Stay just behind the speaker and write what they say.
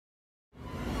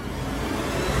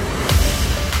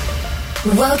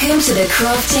Welcome to the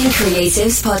Crafting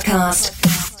Creatives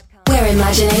Podcast, where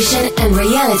imagination and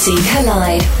reality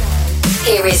collide.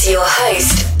 Here is your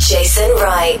host, Jason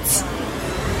Wright.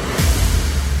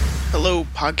 Hello,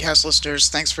 podcast listeners.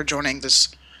 Thanks for joining this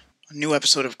new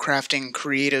episode of Crafting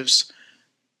Creatives.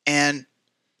 And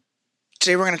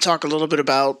today we're going to talk a little bit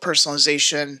about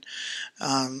personalization,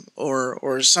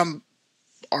 or some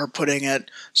are putting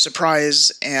it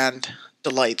surprise and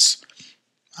delights.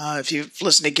 If you've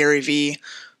listened to Gary Vee,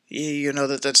 you know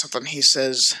that that's something he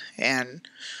says and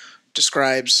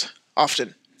describes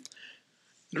often.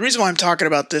 The reason why I'm talking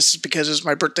about this is because it's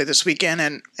my birthday this weekend,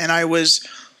 and I was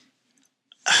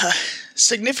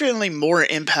significantly more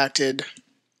impacted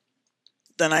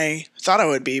than I thought I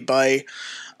would be by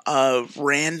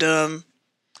random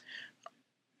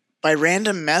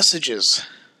messages.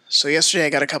 So yesterday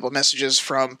I got a couple of messages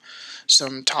from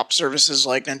some top services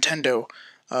like Nintendo,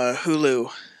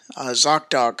 Hulu,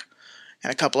 ZocDoc,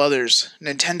 and a couple others.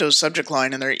 Nintendo's subject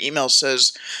line in their email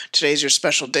says, "Today's your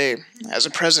special day. As a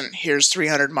present, here's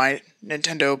 300 my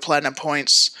Nintendo Platinum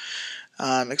points,"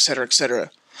 etc.,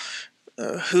 etc.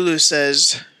 Hulu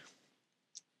says,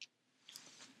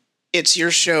 "It's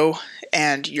your show,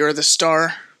 and you're the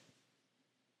star.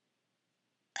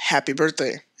 Happy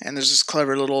birthday." And there's this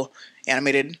clever little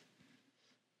animated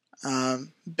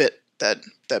bit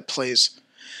that plays.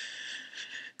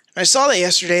 I saw that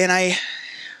yesterday, and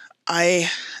I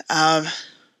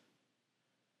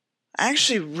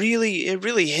actually it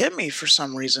really hit me for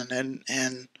some reason,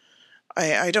 and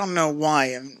I don't know why.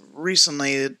 And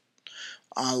recently,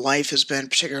 life has been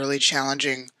particularly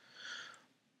challenging.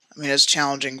 I mean, it's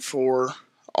challenging for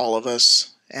all of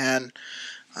us, and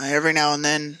every now and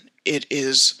then it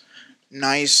is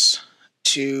nice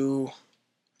to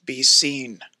be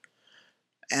seen.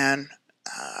 And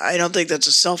I don't think that's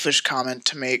a selfish comment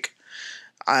to make.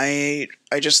 I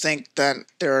just think that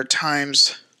there are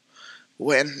times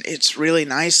when it's really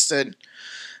nice that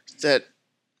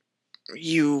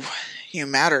you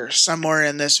matter somewhere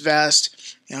in this vast,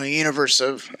 universe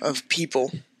of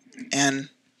people and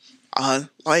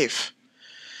life.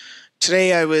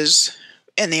 Today I was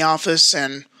in the office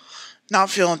and not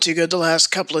feeling too good the last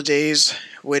couple of days,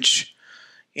 which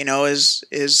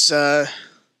is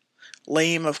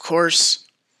lame, of course.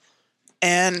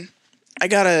 And I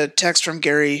got a text from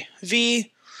Gary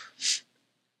Vee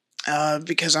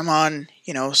because I'm on,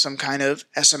 some kind of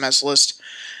SMS list,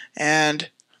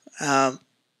 and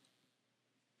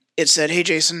it said, "Hey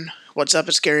Jason, what's up?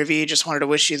 It's Gary Vee. Just wanted to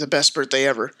wish you the best birthday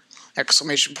ever!"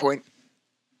 Exclamation point.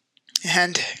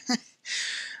 And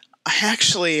I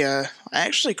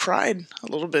actually cried a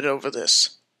little bit over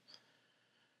this,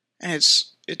 and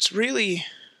it's really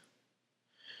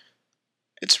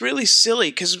silly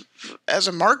because as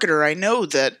a marketer, I know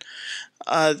that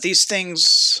these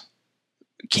things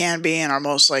can be and are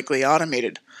most likely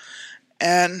automated.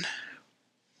 And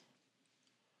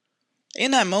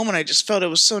in that moment, I just felt it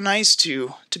was so nice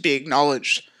to be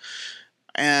acknowledged.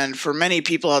 And for many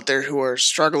people out there who are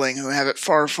struggling, who have it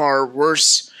far, far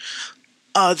worse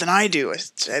than I do,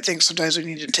 I think sometimes we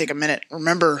need to take a minute,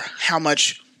 remember how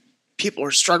much people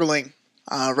are struggling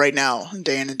right now,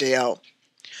 day in and day out.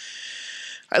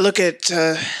 I look at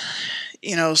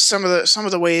some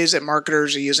of the ways that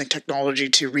marketers are using technology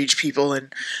to reach people,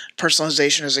 and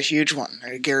personalization is a huge one.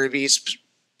 Gary Vee,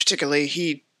 particularly,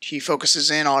 he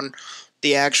focuses in on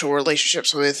the actual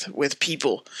relationships with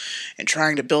people and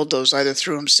trying to build those either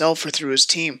through himself or through his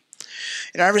team.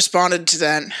 And I responded to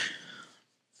that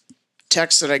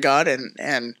text that I got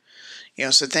and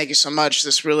said, "Thank you so much.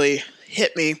 This really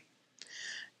hit me."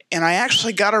 And I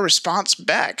actually got a response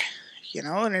back.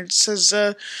 And it says,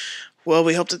 "Well,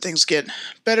 we hope that things get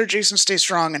better, Jason. Stay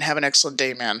strong and have an excellent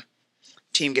day, man.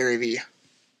 Team Gary Vee."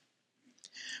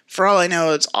 For all I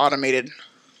know, it's automated,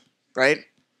 right?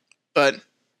 But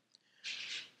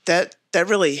that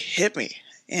really hit me,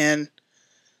 and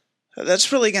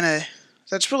that's really gonna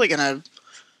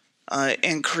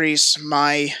increase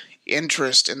my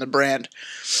interest in the brand.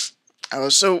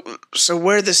 So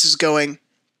where this is going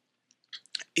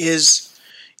is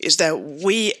that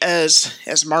we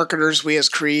as marketers, we as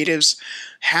creatives,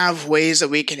 have ways that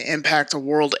we can impact the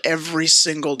world every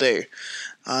single day.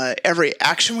 Every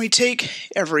action we take,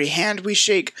 every hand we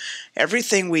shake,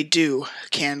 everything we do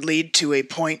can lead to a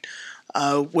point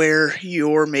where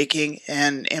you're making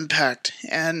an impact.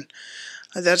 And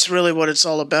that's really what it's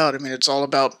all about. I mean, it's all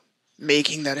about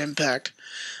making that impact.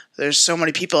 There's so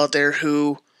many people out there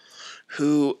who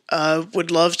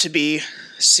would love to be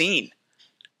seen.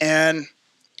 And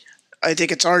I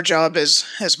think it's our job as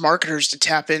marketers to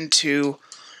tap into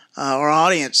our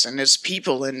audience and its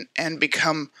people and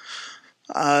become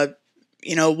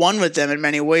one with them in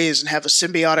many ways and have a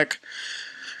symbiotic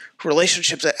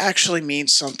relationship that actually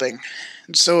means something.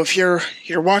 And so if you're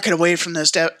walking away from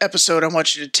this episode, I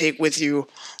want you to take with you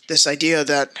this idea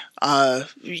that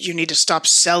you need to stop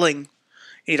selling.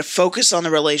 You need to focus on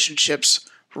the relationships,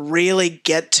 really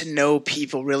get to know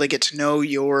people, really get to know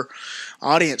your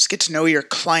audience, get to know your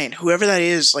client, whoever that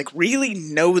is, like really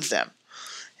know them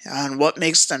and what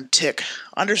makes them tick,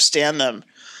 understand them,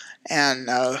 and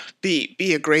be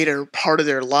a greater part of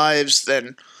their lives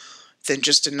than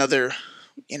just another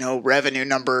revenue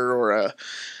number or a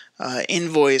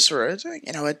invoice or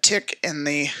a tick in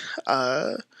the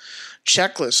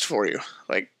checklist for you.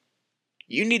 Like,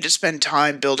 you need to spend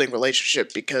time building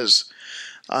relationship because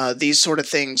these sort of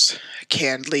things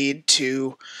can lead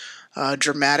to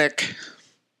dramatic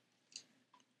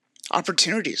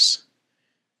opportunities.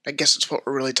 I guess it's what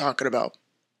we're really talking about.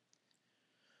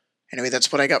 Anyway,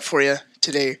 that's what I got for you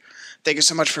today. Thank you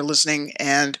so much for listening.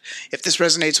 And if this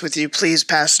resonates with you, please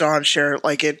pass it on, share it,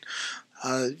 like it.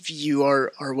 You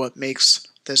are what makes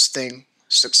this thing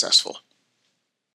successful.